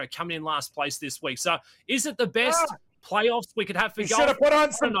 for coming in last place this week. So is it the best playoffs we could have for golf? Should have put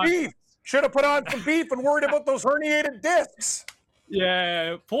on some beef. Should have put on some beef and worried about those herniated discs.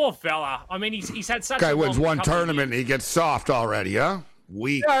 Yeah, poor fella. I mean, he's had such guy wins one tournament and he gets soft already, huh?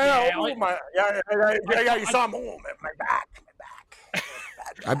 Weak. Yeah. You saw him. Oh, my back.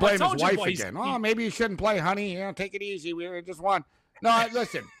 I blame his wife again. Oh, maybe you shouldn't play, honey. Take it easy. We just won. No,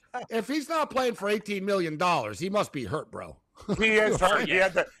 listen. If he's not playing for $18 million, he must be hurt, bro. He is hurt. He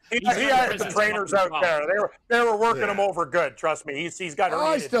had the trainers out there. They were working him over good. Trust me. He's got.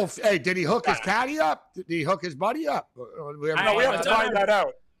 Hey, did he hook his caddy up? Did he hook his buddy up? We have to find that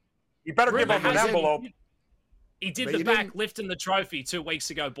out. You better give him an envelope. He did the back lifting the trophy 2 weeks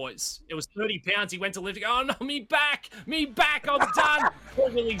ago, boys. It was 30 pounds. He went to lift it. Oh, no, me back. I'm done.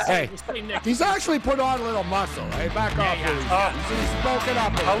 Hey, he's actually put on a little muscle. Hey, back off. He's broken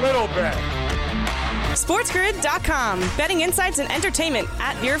up a little bit. SportsGrid.com. Betting insights and entertainment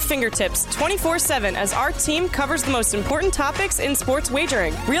at your fingertips 24/7 as our team covers the most important topics in sports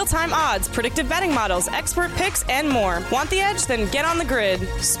wagering. Real-time odds, predictive betting models, expert picks, and more. Want the edge? Then get on the grid.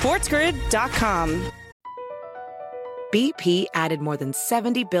 SportsGrid.com. BP added more than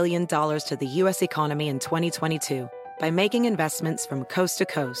 $70 billion to the U.S. economy in 2022 by making investments from coast to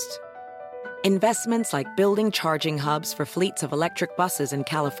coast. Investments like building charging hubs for fleets of electric buses in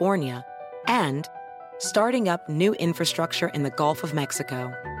California and starting up new infrastructure in the Gulf of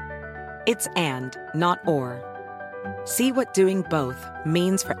Mexico. It's and, not or. See what doing both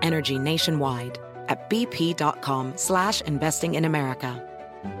means for energy nationwide at bp.com/investing in America.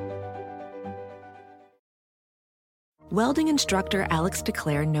 Welding instructor Alex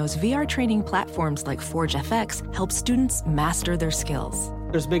DeClaire knows VR training platforms like Forge FX help students master their skills.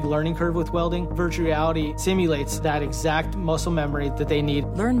 There's a big learning curve with welding. Virtual reality simulates that exact muscle memory that they need.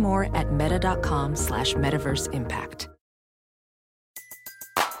 Learn more at meta.com/metaverseimpact.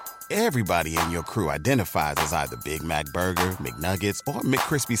 Everybody in your crew identifies as either Big Mac Burger, McNuggets, or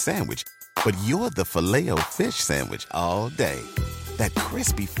McCrispy Sandwich. But you're the Filet-O-Fish Sandwich all day. That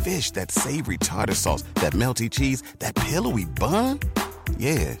crispy fish, that savory tartar sauce, that melty cheese, that pillowy bun.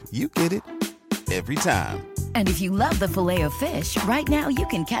 Yeah, you get it. Every time. And if you love the Filet-O-Fish, right now you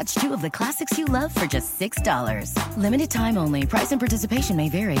can catch 2 of the classics you love for just $6. Limited time only. Price and participation may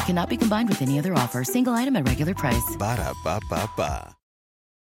vary. Cannot be combined with any other offer. Single item at regular price. Ba-da-ba-ba-ba.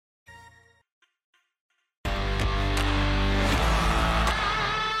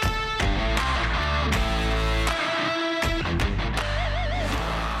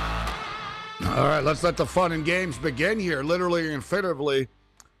 All right, let's let the fun and games begin here, literally and figuratively.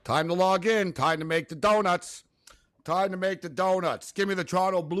 Time to log in. Time to make the donuts. Time to make the donuts. Give me the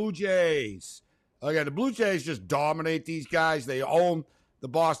Toronto Blue Jays. Okay, the Blue Jays just dominate these guys. They own the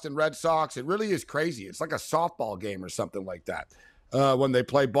Boston Red Sox. It really is crazy. It's like a softball game or something like that when they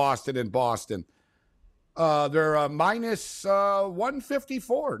play Boston in Boston. They're minus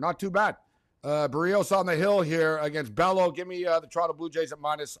 154. Not too bad. Barrios on the hill here against Bello. Give me the Toronto Blue Jays at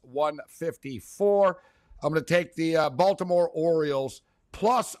minus 154. I'm going to take the Baltimore Orioles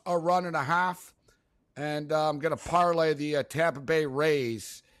plus a 1.5. And I'm going to parlay the Tampa Bay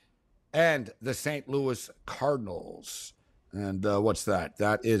Rays and the St. Louis Cardinals. And what's that?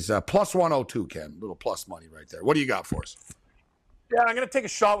 That is plus 102, Ken. Little plus money right there. What do you got for us? Yeah, I'm going to take a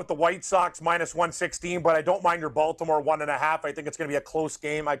shot with the White Sox minus 116, but I don't mind your Baltimore 1.5. I think it's going to be a close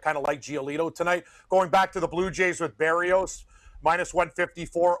game. I kind of like Giolito tonight. Going back to the Blue Jays with Barrios, minus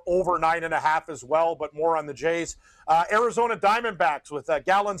 154, over 9.5 as well, but more on the Jays. Arizona Diamondbacks with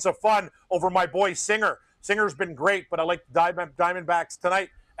gallons of fun over my boy Singer. Singer's been great, but I like Diamondbacks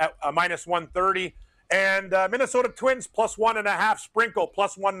tonight at minus 130. And Minnesota Twins plus 1.5, sprinkle,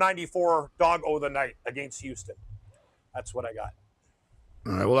 plus 194, dog o' the night against Houston. That's what I got.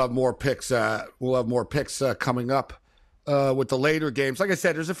 All right, we'll have more picks. Coming up with the later games. Like I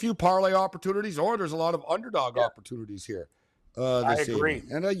said, there's a few parlay opportunities, or there's a lot of underdog opportunities here. I agree.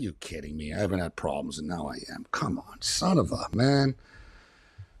 Evening. And are you kidding me? I haven't had problems, and now I am. Come on, son of a man.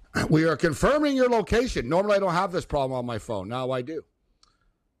 We are confirming your location. Normally, I don't have this problem on my phone. Now I do.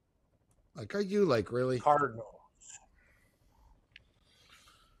 Like, are you really? Cardinals,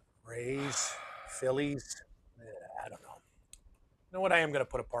 Rays, Phillies. I don't know. You know what? I am going to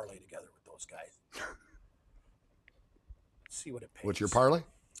put a parlay together with those guys. Let's see what it pays. What's your parlay?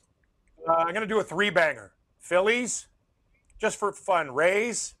 I'm going to do a 3-banger. Phillies, just for fun.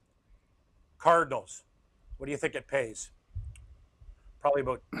 Rays, Cardinals. What do you think it pays? Probably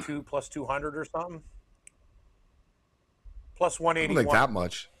about 2 plus 200 or something. Plus 181. I don't think that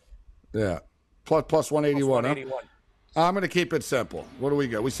much. Yeah. Plus 181. Huh? I'm going to keep it simple. What do we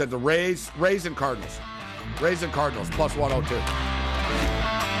got? We said the Rays and Cardinals. Rays and Cardinals, plus 102.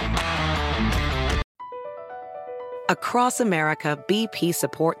 Across America, BP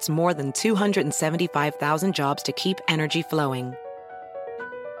supports more than 275,000 jobs to keep energy flowing.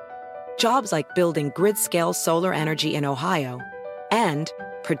 Jobs like building grid-scale solar energy in Ohio and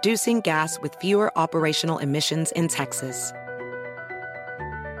producing gas with fewer operational emissions in Texas.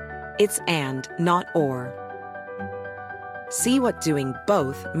 It's and, not or. See what doing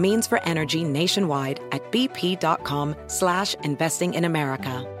both means for energy nationwide at bp.com/investing in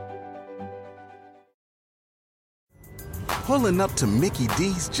America. Pulling up to Mickey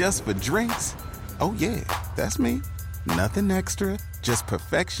D's just for drinks? Oh yeah, that's me. Nothing extra, just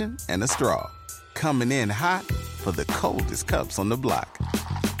perfection and a straw. Coming in hot for the coldest cups on the block.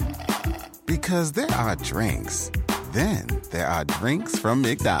 Because there are drinks. Then there are drinks from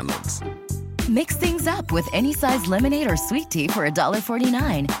McDonald's. Mix things up with any size lemonade or sweet tea for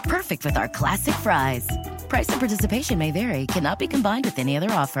 $1.49. Perfect with our classic fries. Price and participation may vary. Cannot be combined with any other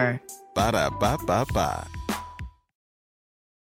offer. Ba-da-ba-ba-ba.